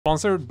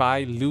Sponsored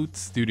by Loot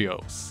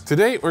Studios.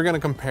 Today we're gonna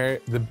compare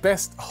the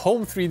best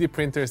home 3D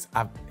printers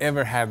I've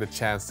ever had the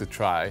chance to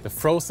try. The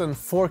Phrozen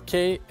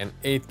 4K and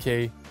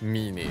 8K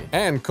Mini.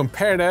 And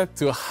compare that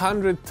to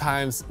 100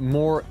 times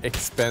more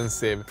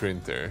expensive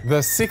printer.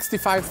 The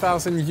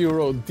 65,000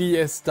 euro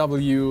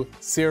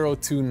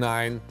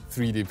DSW029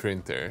 3D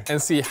printer. And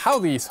see how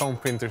these home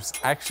printers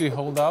actually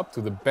hold up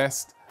to the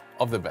best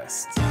of the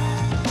best.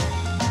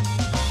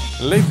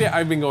 Lately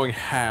I've been going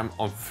ham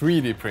on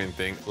 3D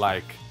printing,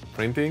 like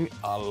printing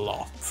a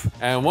lot.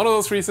 And one of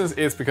those reasons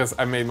is because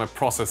I made my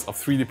process of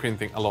 3D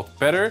printing a lot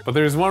better. But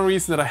there's one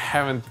reason that I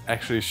haven't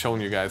actually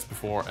shown you guys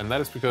before, and that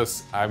is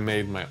because I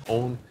made my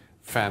own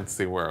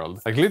fantasy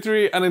world. Like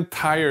literally an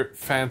entire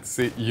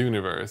fantasy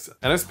universe.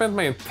 And I spent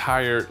my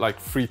entire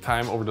free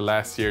time over the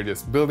last year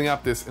just building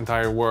up this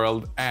entire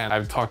world, and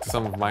I've talked to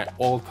some of my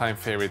all-time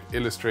favorite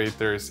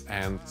illustrators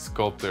and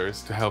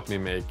sculptors to help me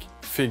make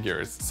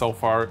figures. So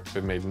far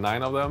we've made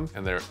 9 of them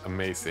and they're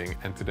amazing,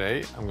 and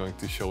today I'm going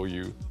to show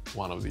you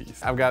one of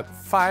these. I've got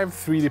 5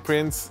 3D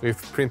prints.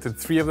 We've printed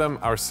 3 of them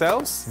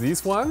ourselves,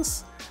 these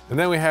ones. And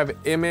then we have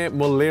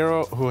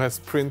Emil who has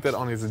printed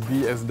on his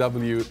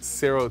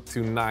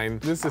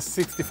DSW029. This is a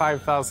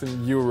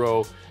 65,000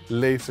 euro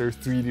laser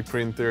 3D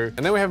printer.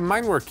 And then we have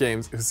Mindwork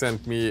Games who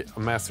sent me a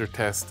master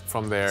test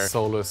from their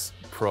Solus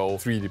Pro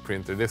 3D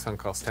printer. This one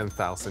costs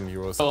 10,000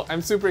 euros. So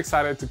I'm super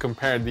excited to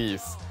compare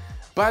these.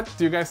 But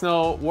do you guys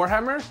know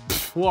Warhammer?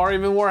 Who are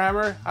even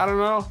Warhammer? I don't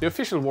know. The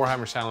official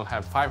Warhammer channel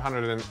have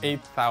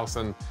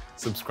 508,000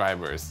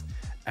 subscribers.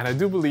 And I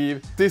do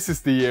believe this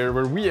is the year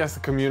where we as a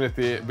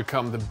community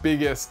become the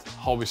biggest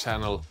hobby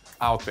channel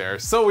out there.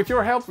 So with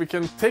your help, we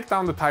can take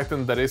down the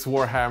titan that is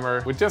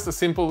Warhammer with just a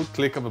simple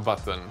click of a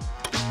button.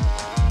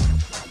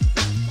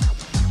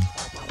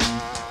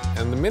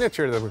 And the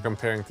miniature that we're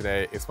comparing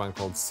today is one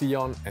called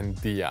Sion and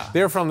Dia.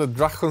 They're from the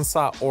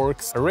Drachunsa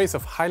orcs, a race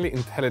of highly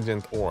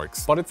intelligent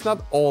orcs. But it's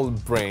not all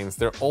brains,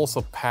 they're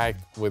also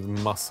packed with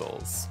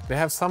muscles. They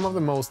have some of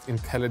the most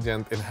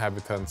intelligent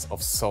inhabitants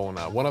of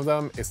Sona. One of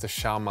them is the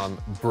shaman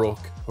Brook,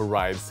 who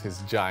rides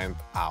his giant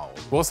owl.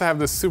 We also have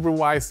the super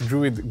wise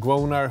druid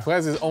Gwonar, who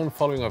has his own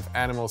following of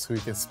animals who he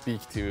can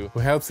speak to, who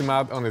helps him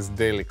out on his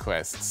daily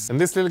quests. And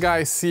this little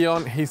guy,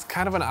 Sion, he's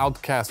kind of an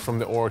outcast from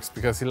the orcs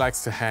because he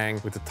likes to hang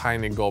with the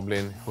tiny goblin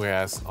who he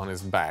has on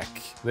his back.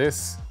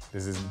 This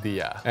is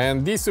Dia.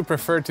 And these two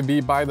prefer to be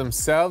by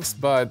themselves,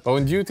 but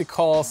when duty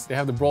calls, they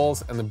have the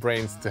balls and the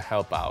brains to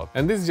help out.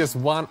 And this is just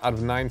 1 out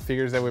of 9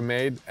 figures that we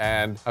made,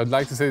 and I would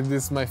like to say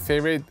this is my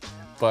favorite,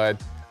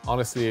 but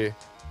honestly,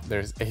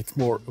 there's 8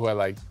 more who I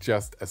like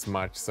just as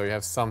much, so you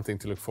have something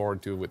to look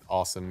forward to with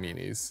awesome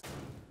minis.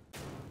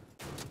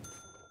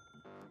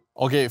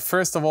 Okay,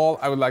 first of all,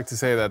 I would like to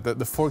say that the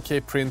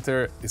 4K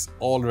printer is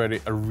already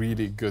a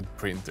really good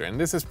printer. And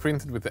this is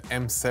printed with the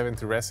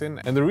M50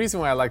 resin. And the reason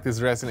why I like this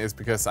resin is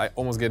because I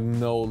almost get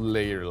no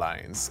layer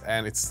lines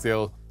and it's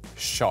still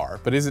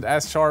sharp. But is it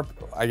as sharp?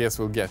 I guess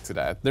we'll get to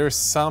that. There's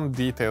some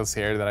details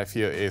here that I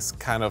feel is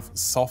kind of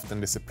soft and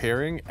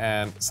disappearing,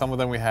 and some of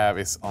them we have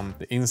is on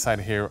the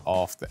inside here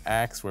of the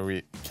axe where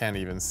we can't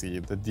even see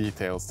the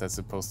details that's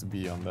supposed to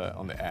be on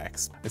the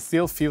axe. I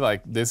still feel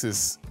like this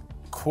is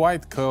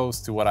quite close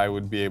to what I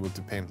would be able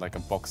to paint like a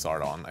box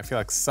art on. I feel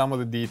like some of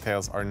the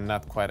details are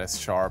not quite as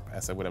sharp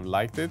as I would have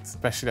liked it.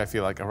 Especially I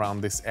feel like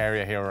around this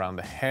area here, around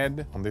the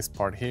head, on this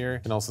part here. You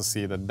can also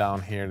see that down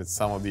here that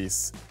some of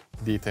these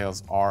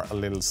details are a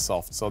little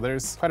soft. So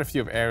there's quite a few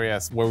of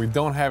areas where we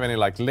don't have any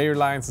like layer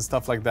lines and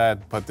stuff like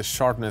that, but the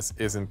sharpness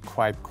isn't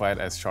quite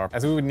as sharp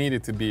as we would need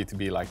it to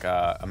be like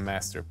a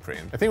master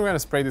print. I think we're gonna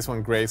spray this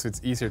one gray so it's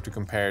easier to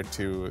compare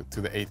to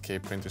the 8K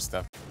printer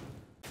stuff.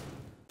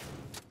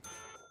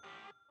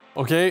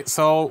 Okay,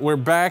 so we're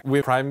back.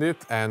 We primed it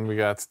and we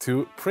got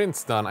 2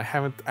 prints done. I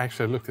haven't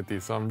actually looked at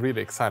these, so I'm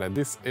really excited.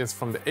 This is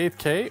from the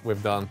 8K.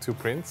 We've done 2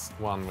 prints,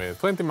 one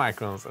with 20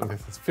 microns and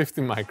this is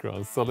 50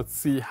 microns. So let's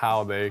see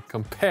how they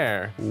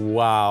compare.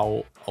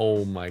 Wow,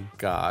 oh my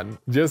God.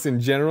 Just in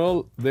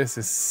general, this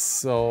is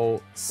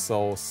so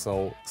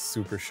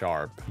super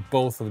sharp.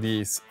 Both of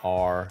these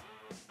are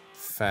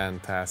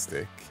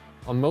fantastic.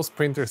 On most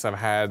printers I've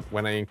had,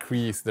 when I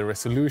increase the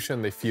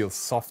resolution, they feel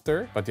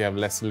softer, but you have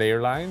less layer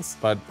lines.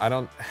 But I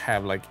don't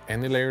have like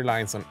any layer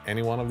lines on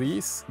any one of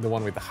these. The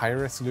one with the higher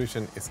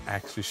resolution is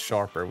actually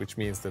sharper, which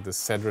means that the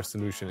Z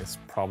resolution is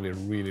probably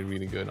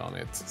really good on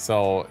it.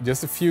 So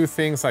just a few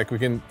things, like we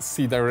can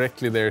see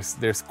directly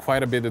there's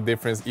quite a bit of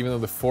difference. Even though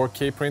the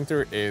 4K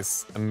printer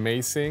is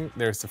amazing,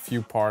 there's a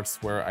few parts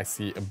where I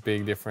see a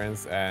big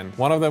difference. And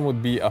one of them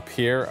would be up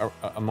here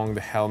among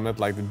the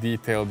helmet, like the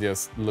detail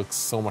just looks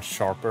so much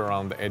sharper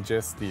around the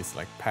edges, these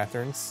like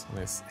patterns on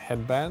this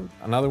headband.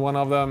 Another one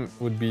of them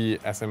would be,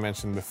 as I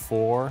mentioned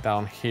before,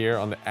 down here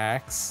on the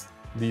axe.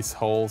 these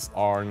holes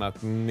are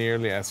not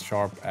nearly as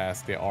sharp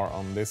as they are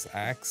on this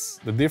axe.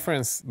 The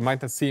difference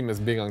might not seem as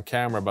big on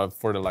camera, but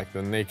for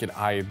the naked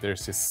eye,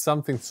 there's just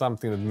something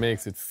that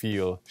makes it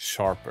feel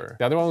sharper.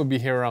 The other one would be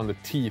here around the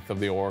teeth of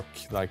the orc,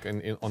 like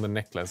on the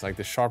necklace, like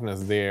the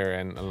sharpness there,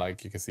 and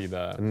like you can see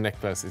the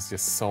necklace is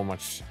just so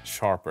much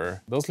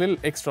sharper. Those little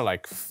extra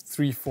like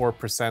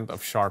 3-4%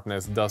 of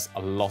sharpness does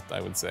a lot,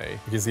 I would say.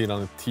 You can see it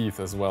on the teeth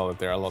as well, that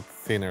they're a lot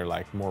thinner,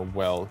 like more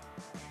well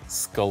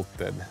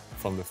sculpted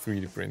from the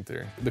 3D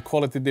printer. The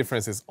quality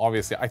difference is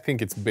obviously, I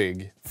think it's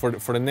big. For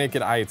the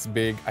naked eye, it's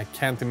big. I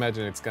can't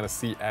imagine it's gonna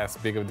see as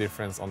big of a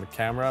difference on the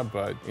camera,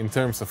 but in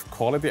terms of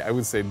quality, I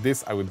would say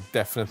this, I would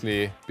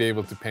definitely be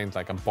able to paint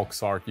like a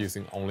box art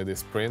using only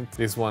this print.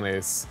 This one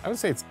is, I would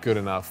say it's good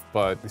enough,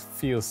 but it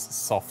feels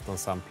soft on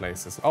some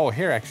places. Oh,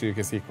 here actually you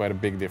can see quite a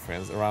big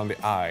difference around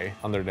the eye,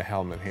 under the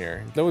helmet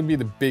here. That would be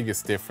the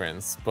biggest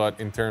difference, but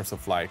in terms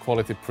of like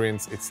quality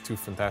prints, it's two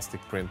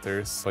fantastic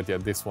printers. But yeah,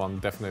 this one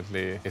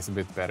definitely is a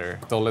bit better.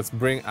 So let's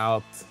bring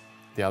out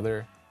the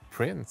other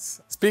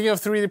prints. Speaking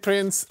of 3D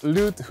prints,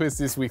 Loot, who is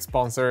this week's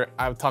sponsor,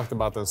 I've talked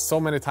about them so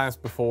many times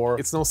before.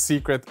 It's no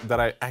secret that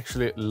I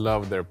actually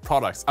love their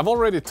products. I've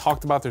already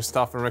talked about their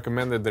stuff and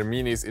recommended their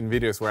minis in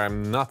videos where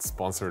I'm not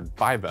sponsored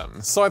by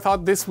them. So I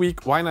thought this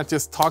week, why not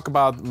just talk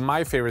about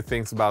my favorite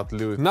things about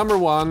Loot. Number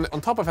one,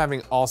 on top of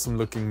having awesome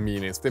looking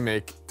minis, they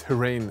make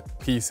terrain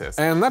pieces.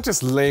 And not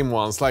just lame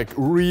ones, like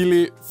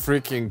really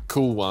freaking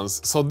cool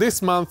ones. So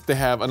this month they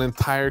have an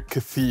entire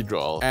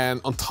cathedral.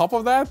 And on top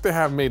of that, they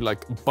have made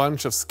like a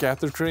bunch of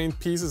scatter terrain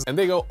pieces, and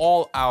they go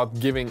all out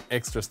giving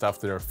extra stuff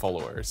to their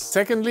followers.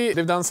 Secondly,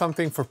 they've done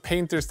something for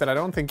painters that I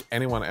don't think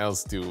anyone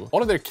else do.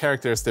 All of their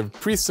characters, they've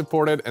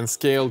pre-supported and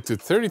scaled to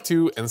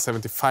 32 and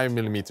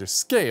 75mm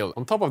scale.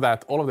 On top of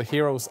that, all of the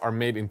heroes are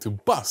made into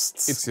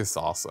busts. It's just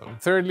awesome.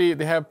 Thirdly,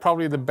 they have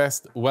probably the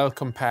best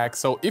welcome pack.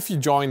 So if you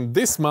join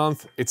this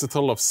month, it's a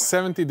total of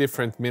 70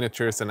 different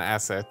miniatures and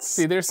assets.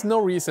 See, there's no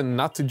reason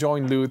not to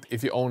join Loot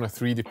if you own a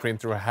 3D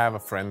printer or have a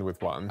friend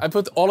with one. I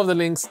put all of the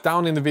links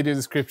down in the video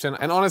description,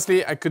 and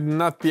honestly, I could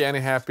not be any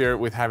happier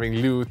with having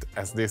Loot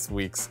as this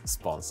week's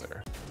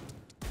sponsor.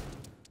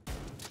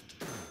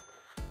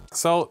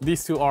 So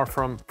these two are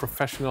from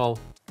Professional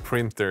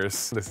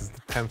Printers. This is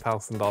the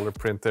 $10,000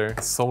 printer,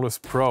 Solus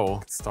Pro.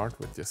 Let's start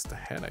with just the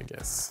head, I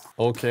guess.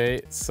 Okay,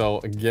 so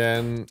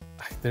again,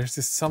 there's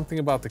just something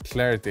about the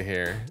clarity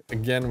here.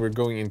 Again, we're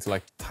going into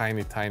like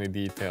tiny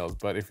details,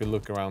 but if you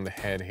look around the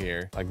head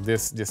here, like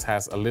this just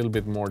has a little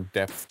bit more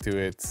depth to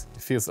it.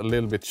 It feels a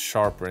little bit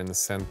sharper in the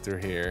center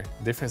here.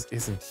 The difference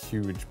isn't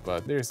huge,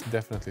 but there's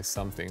definitely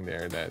something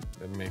there that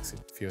makes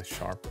it feel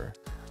sharper.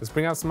 Let's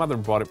bring out some other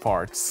body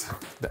parts.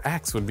 The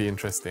axe would be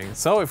interesting.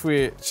 So if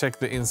we check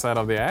the inside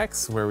of the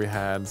axe, where we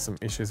had some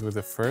issues with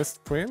the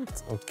first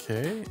print.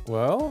 Okay,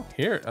 well,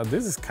 here,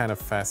 this is kind of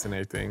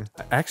fascinating.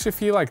 I actually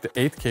feel like the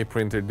 8K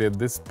printer did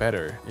this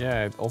better.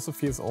 Yeah, it also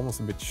feels almost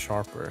a bit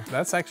sharper.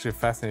 That's actually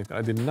fascinating.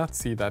 I did not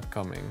see that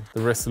coming.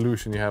 The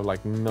resolution, you have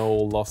like no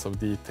loss of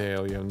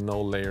detail. You have no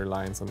layer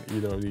lines on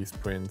either of these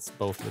prints.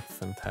 Both look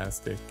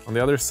fantastic. On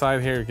the other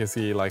side here, you can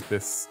see like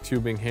this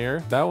tubing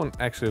here. That one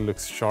actually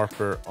looks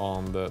sharper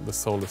on the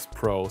Solus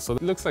Pro. So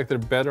it looks like they're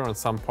better on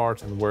some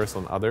parts and worse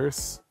on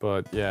others.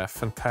 But yeah,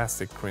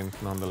 fantastic print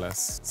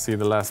nonetheless. See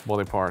the last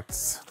body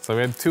parts. So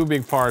we had two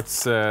big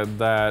parts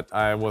that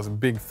I was a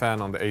big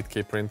fan on the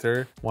 8K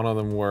printer. One of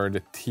them were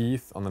the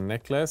teeth on the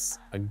necklace.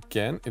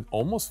 Again, it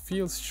almost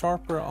feels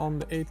sharper on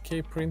the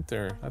 8K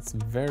printer. That's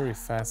very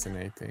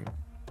fascinating.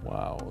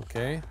 Wow,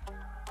 okay.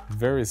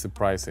 Very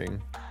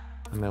surprising.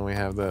 And then we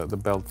have the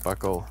belt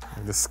buckle.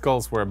 The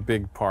skulls were a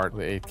big part of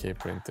the 8K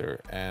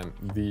printer, and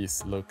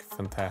these look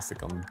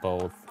fantastic on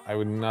both. I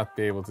would not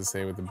be able to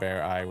say with the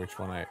bare eye which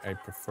one I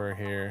prefer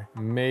here.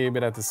 Maybe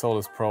that the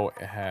Solus Pro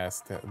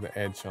has the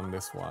edge on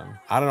this one.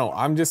 I don't know,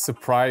 I'm just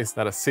surprised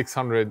that a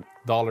 $600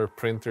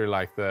 printer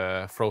like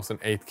the Phrozen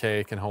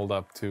 8K can hold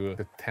up to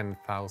the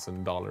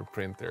 $10,000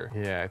 printer.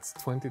 Yeah, it's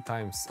 20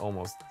 times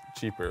almost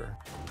cheaper.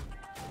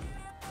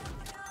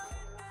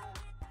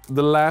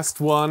 The last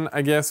one,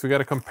 I guess we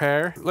gotta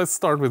compare. Let's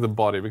start with the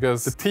body,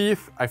 because the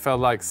teeth, I felt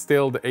like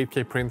still the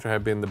 8K printer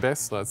have been the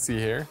best. Let's see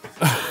here.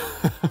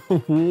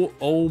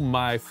 Oh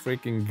my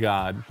freaking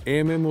God.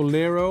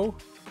 Emil,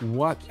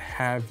 what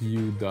have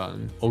you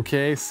done?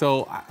 Okay,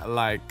 so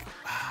like,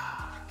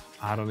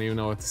 I don't even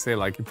know what to say.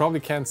 Like, you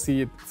probably can't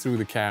see it through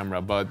the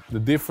camera, but the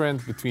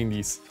difference between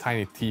these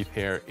tiny teeth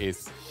here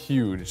is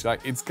huge.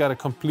 Like, it's got a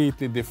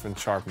completely different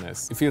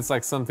sharpness. It feels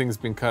like something's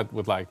been cut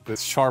with like the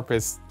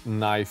sharpest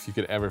knife you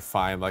could ever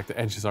find. Like, the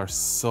edges are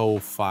so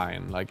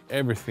fine. Like,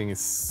 everything is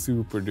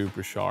super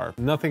duper sharp.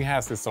 Nothing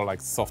has this sort of like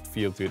soft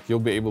feel to it. You'll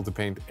be able to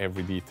paint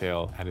every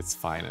detail at its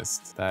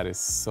finest. That is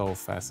so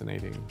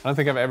fascinating. I don't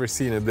think I've ever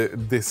seen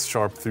this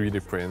sharp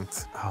 3D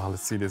print. Oh,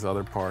 let's see these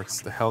other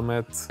parts. The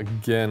helmet,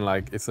 again,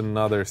 like, it's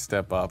another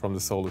step up from the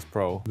Solus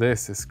Pro.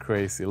 This is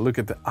crazy. Look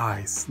at the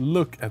eyes.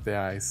 Look at the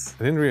eyes.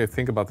 I didn't really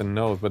think about the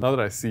nose, but now that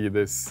I see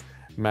this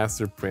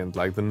master print,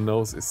 like, the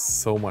nose is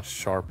so much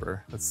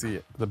sharper. Let's see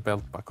the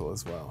belt buckle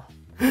as well.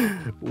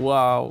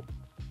 Wow.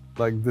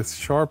 like this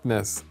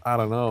sharpness, I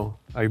don't know.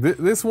 Like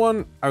this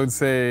one, I would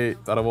say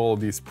out of all of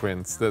these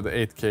prints, the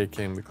 8K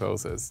came the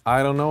closest.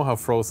 I don't know how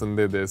Phrozen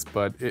did this,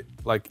 but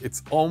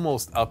it's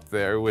almost up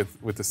there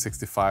with the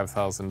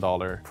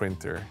 $65,000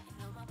 printer.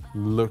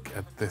 Look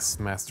at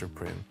this master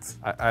print.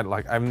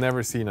 I've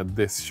never seen a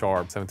this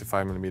sharp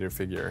 75mm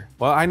figure.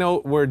 Well, I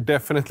know we're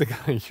definitely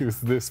gonna use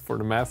this for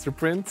the master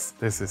prints.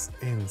 This is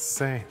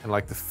insane. And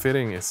like the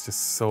fitting is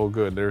just so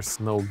good. There's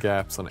no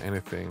gaps on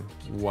anything.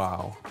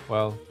 Wow.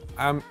 Well,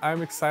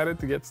 I'm excited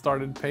to get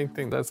started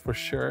painting, that's for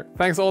sure.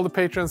 Thanks all the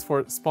patrons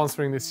for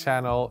sponsoring this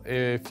channel.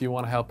 If you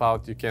want to help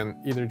out, you can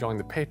either join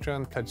the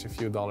Patreon, pledge a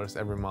few dollars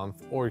every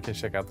month, or you can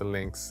check out the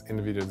links in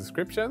the video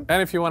description.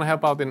 And if you want to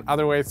help out in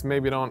other ways,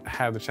 maybe you don't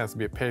have the chance to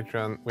be a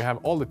patron, we have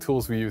all the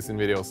tools we use in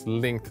videos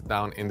linked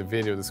down in the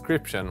video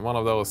description. One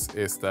of those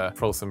is the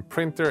Phrozen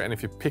printer, and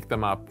if you pick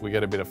them up, we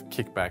get a bit of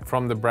kickback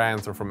from the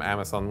brands or from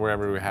Amazon,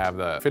 wherever we have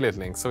the affiliate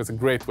links. So it's a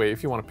great way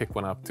if you want to pick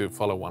one up to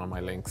follow one of my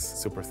links.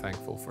 Super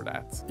thankful for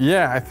that.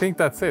 Yeah, I think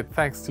that's it.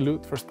 Thanks to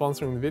Loot for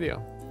sponsoring the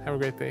video. Have a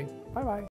great day. Bye bye.